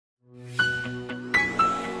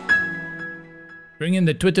Bring in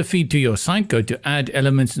the Twitter feed to your site, go to Add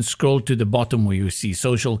Elements and scroll to the bottom where you see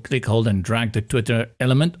Social, click, hold and drag the Twitter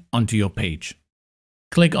element onto your page.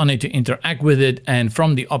 Click on it to interact with it, and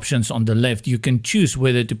from the options on the left, you can choose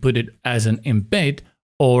whether to put it as an embed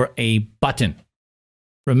or a button.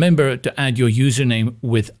 Remember to add your username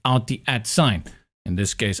without the @ sign. In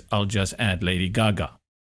this case, I'll just add Lady Gaga.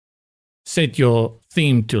 Set your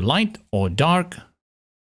theme to light or dark,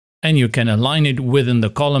 and you can align it within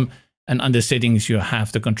the column, and under settings you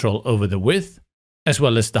have the control over the width as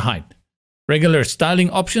well as the height. Regular styling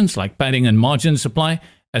options like padding and margins apply,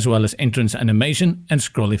 as well as entrance animation and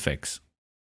scroll effects.